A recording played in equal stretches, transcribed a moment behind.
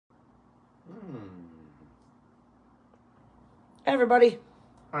Everybody,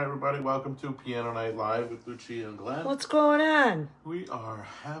 Hi, everybody. Welcome to Piano Night Live with Lucia and Glenn. what's going on? We are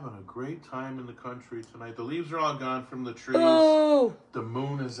having a great time in the country tonight. The leaves are all gone from the trees. Oh, The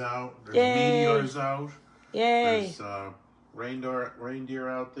moon is out. There's yay. meteors out. Yay. There's reindeer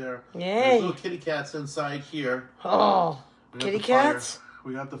out there. Yay. There's little kitty cats inside here. Oh, kitty cats?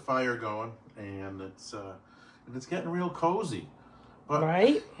 We got the fire going, and it's getting real cozy. But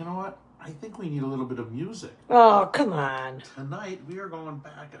right? You know what? I think we need a little bit of music. Oh, come on. Tonight, we are going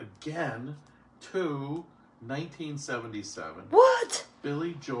back again to 1977. What?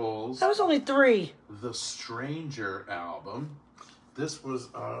 Billy Joel's That was only 3. The Stranger album. This was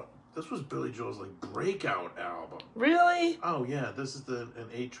Billy Joel's breakout album. Really? Oh yeah, this is an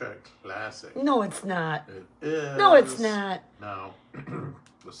 8-track classic. No, it's not. It is. No, it's not. No.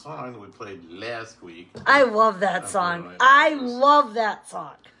 The song that we played last week. I love that song. I love that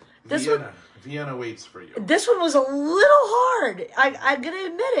song. Vienna waits for you. This one was a little hard. I'm gonna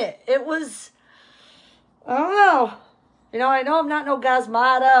admit it. It was. I don't know. I know I'm not no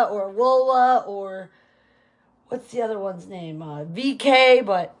Gazmata or Lola or what's the other one's name? VK.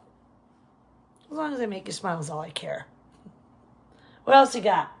 But as long as they make you smile is all I care. What else you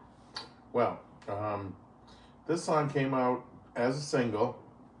got? Well, this song came out as a single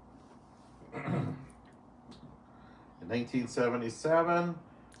in 1977.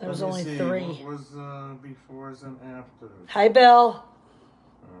 There was only 3. What was befores and afters? Hi, Bill. All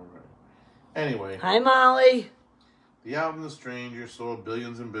right. Anyway. Hi, Molly. The album The Stranger sold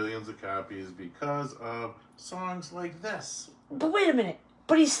billions and billions of copies because of songs like this. But wait a minute.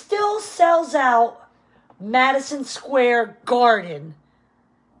 But he still sells out Madison Square Garden.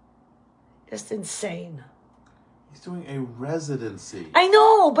 Just insane. He's doing a residency. I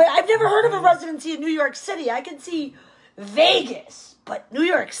know, but I've never heard of a residency in New York City. I can see Vegas. But New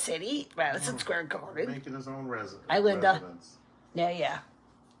York City, Madison Square Garden. Making his own residence. Hi, Linda. Yeah.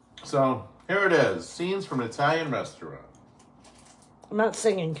 So, here it is. Scenes from an Italian restaurant. I'm not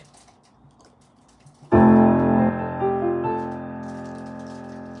singing.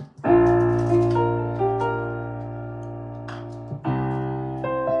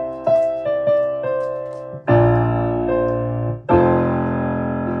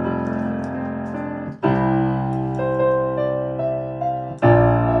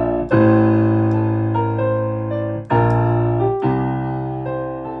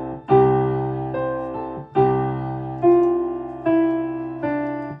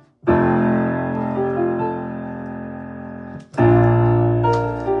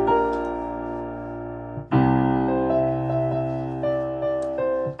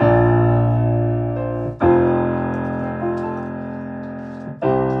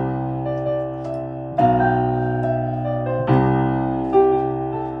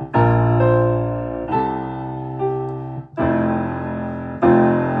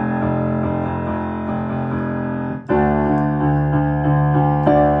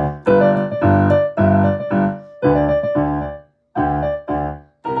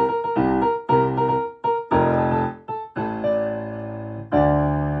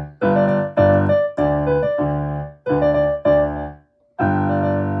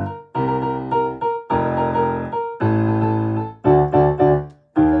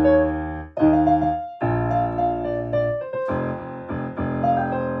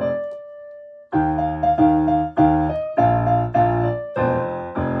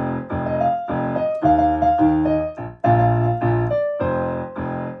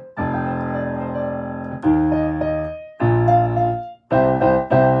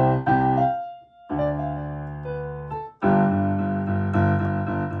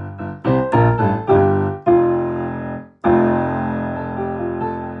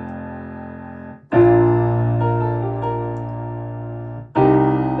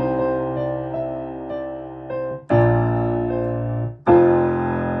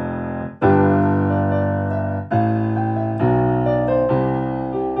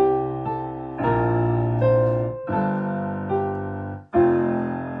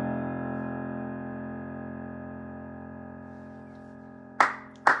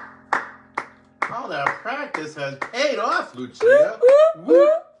 All that practice has paid off, Lucia.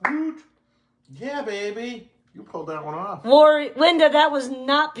 Woot, woot. Yeah, baby. You pulled that one off. Linda, that was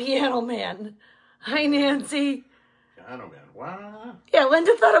not Piano Man. Hi, Nancy. Piano Man. What? Yeah,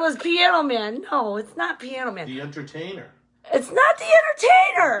 Linda thought it was Piano Man. No, it's not Piano Man. The Entertainer. It's not The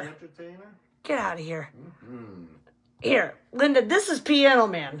Entertainer. The Entertainer? Get out of here. Mm-hmm. Here, Linda, this is Piano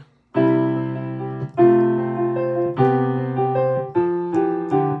Man.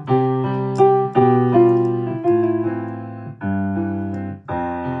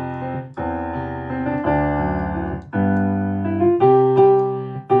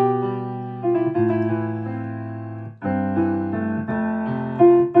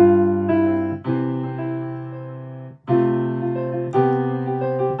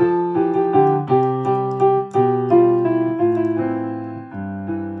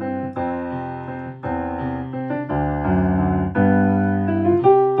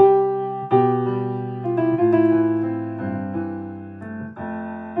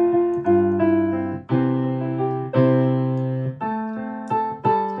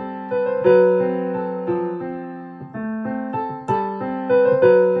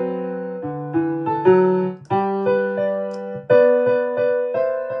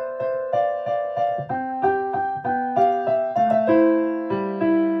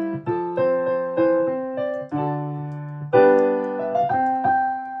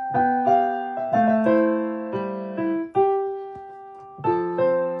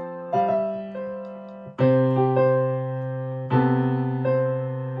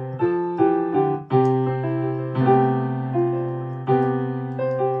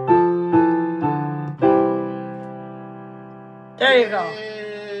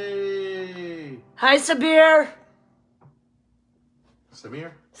 Ariel. Hey. Hi, Sabir.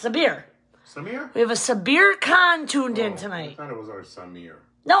 Samir? Sabir. Samir? We have a Sabir Khan tuned in I tonight. thought it was our Samir.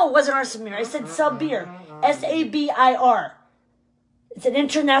 No, it wasn't our Sabir. I said Sabir. Sabir. It's an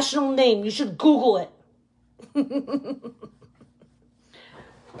international name. You should Google it.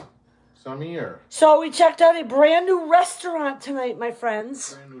 Samir. So we checked out a brand new restaurant tonight, my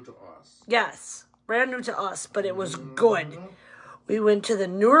friends. Brand new to us. Yes, brand new to us, but it was good. We went to the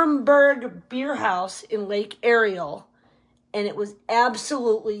Nuremberg Beer House in Lake Ariel, and it was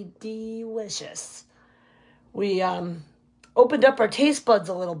absolutely delicious. We opened up our taste buds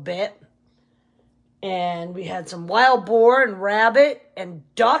a little bit, and we had some wild boar and rabbit and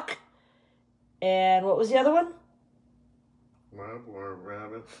duck, and what was the other one? Wild boar,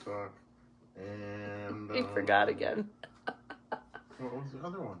 rabbit, duck, and... We forgot again. What was the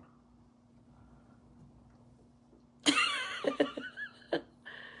other one?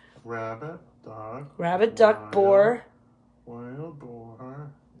 Rabbit, duck, Boar. wild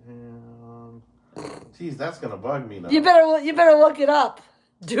boar, and... Geez, that's gonna bug me now. You better look it up,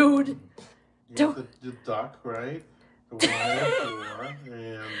 dude. You have the duck, right? The wild boar,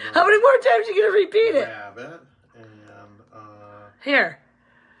 and... How many more times are you gonna repeat it? Rabbit, and... Here.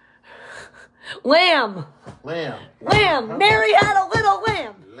 Lamb. Lamb. Mary had a little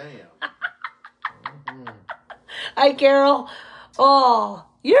lamb. Lamb. Hi, Carol. Oh,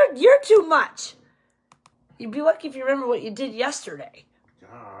 you're too much. You'd be lucky if you remember what you did yesterday.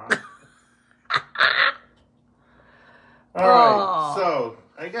 God. All right, so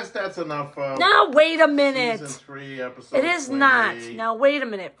I guess that's enough. Now wait a minute. Season 3, episode It is 28. not. Now wait a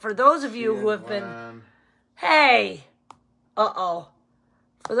minute. For those of you who have been, hey, for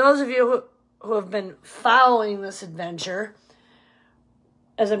those of you who have been following this adventure,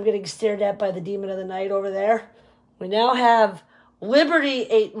 as I'm getting stared at by the demon of the night over there, we now have Liberty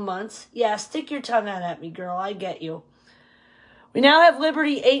 8 months. Yeah, stick your tongue out at me, girl. I get you. We now have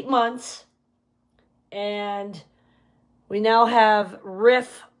Liberty 8 months, and we now have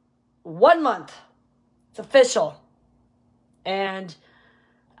Riff 1 month. It's official. And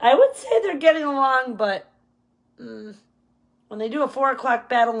I would say they're getting along, but when they do a 4 o'clock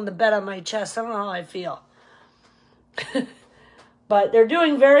battle in the bed on my chest, I don't know how I feel. But they're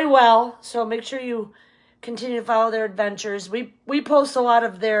doing very well, so make sure you continue to follow their adventures. We post a lot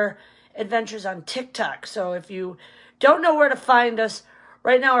of their adventures on TikTok, so if you don't know where to find us,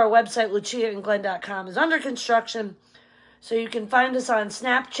 right now our website, LuciaandGlenn.com, is under construction, so you can find us on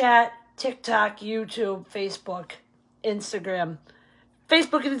Snapchat, TikTok, YouTube, Facebook, Instagram.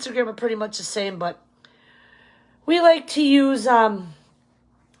 Facebook and Instagram are pretty much the same, but we like to use Facebook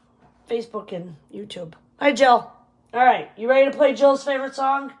and YouTube. Hi, Jill. All right, you ready to play Jill's favorite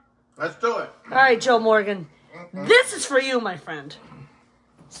song? Let's do it. All right, Jill Morgan. This is for you, my friend.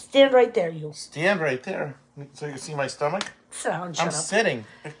 Stand right there, you. Stand right there. So you can see my stomach? Sit down, I'm shut up. sitting.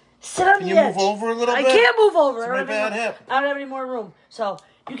 Sit on Can the you edge. move over a little I bit? can't move over. It's I my don't bad have any hip. more, I don't have any more room. So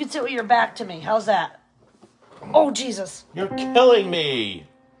you can sit with your back to me. How's that? Oh, Jesus. You're killing me.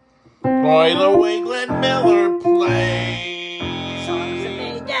 By the way, Glenn Miller plays. Songs that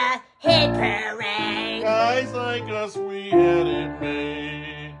made the hit parade. Guys like us, we had it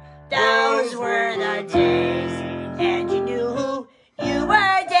made. Those were the days, and you knew who you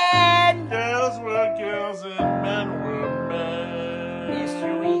were then. Girls were girls and men were men.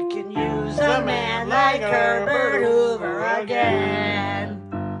 Mister, we can use a man like Herbert Hoover again.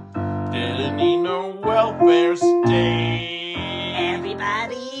 Didn't need no welfare state.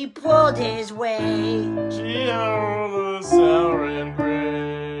 Everybody pulled his weight. Gee, how the sour and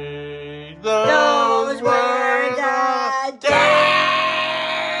gray. Those were the days.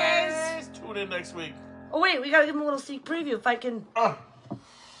 Tune in next week. Oh, wait, we gotta give him a little sneak preview if I can.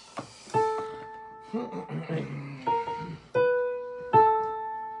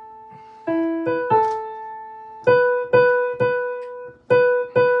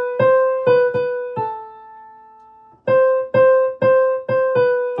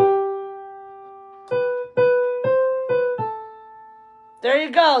 There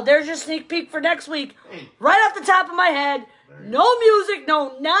you go. There's your sneak peek for next week. Hey. Right off the top of my head. No music,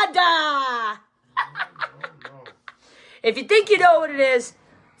 no nada. If you think you know what it is,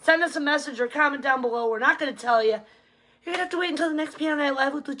 send us a message or comment down below. We're not going to tell you. You're going to have to wait until the next Piano Night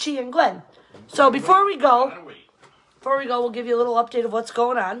Live with Lucia and Glenn. So before we go, we'll give you a little update of what's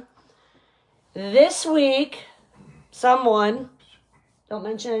going on. This week, someone, don't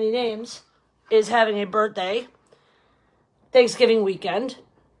mention any names, is having a birthday. Thanksgiving weekend.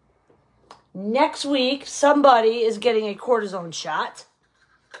 Next week, somebody is getting a cortisone shot.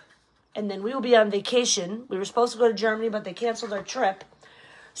 and then we will be on vacation. We were supposed to go to Germany, but they canceled our trip.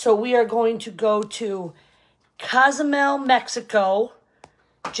 So we are going to go to Cozumel, Mexico,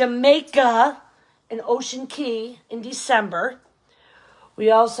 Jamaica, and Ocean Key in December. We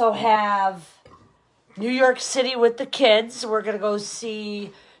also have New York City with the kids. We're going to go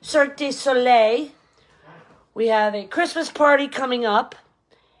see Cirque du Soleil. We have a Christmas party coming up.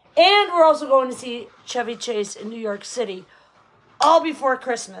 And we're also going to see Chevy Chase in New York City all before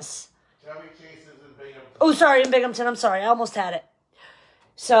Christmas. Chevy Chase is in Binghamton. Oh, sorry, in Binghamton. I'm sorry. I almost had it.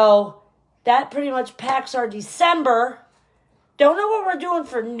 So that pretty much packs our December. Don't know what we're doing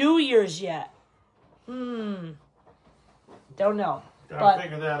for New Year's yet. Don't know. Gotta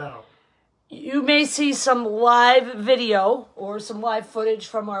figure that out. You may see some live video or some live footage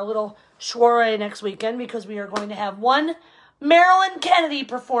from our little soiree next weekend because we are going to have one Marilyn Kennedy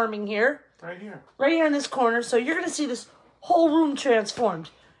performing here. Right here. Right here in this corner. So you're going to see this whole room transformed.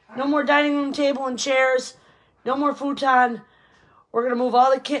 No more dining room table and chairs. No more futon. We're going to move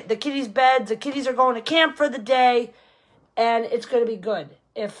all the kitties' beds. The kitties are going to camp for the day. And it's going to be good.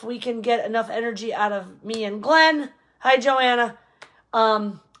 If we can get enough energy out of me and Glenn. Hi, Joanna.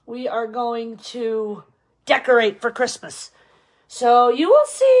 We are going to decorate for Christmas. So you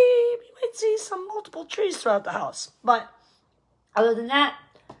might see some multiple trees throughout the house. But other than that,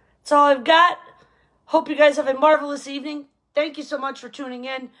 that's all I've got. Hope you guys have a marvelous evening. Thank you so much for tuning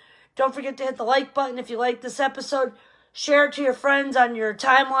in. Don't forget to hit the like button if you like this episode. Share it to your friends on your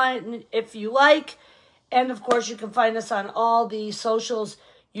timeline if you like. And, of course, you can find us on all the socials,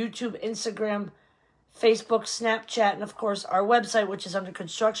 YouTube, Instagram, Facebook, Snapchat, and, of course, our website, which is under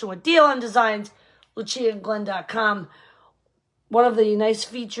construction with DLN Designs, LuciaandGlenn.com. One of the nice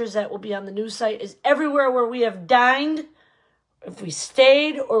features that will be on the new site is everywhere where we have dined, if we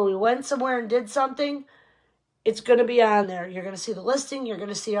stayed or we went somewhere and did something, it's going to be on there. You're going to see the listing. You're going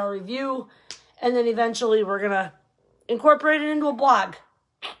to see our review. And then eventually we're going to incorporate it into a blog.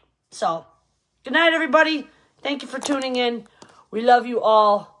 So, good night, everybody. Thank you for tuning in. We love you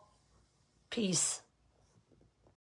all. Peace.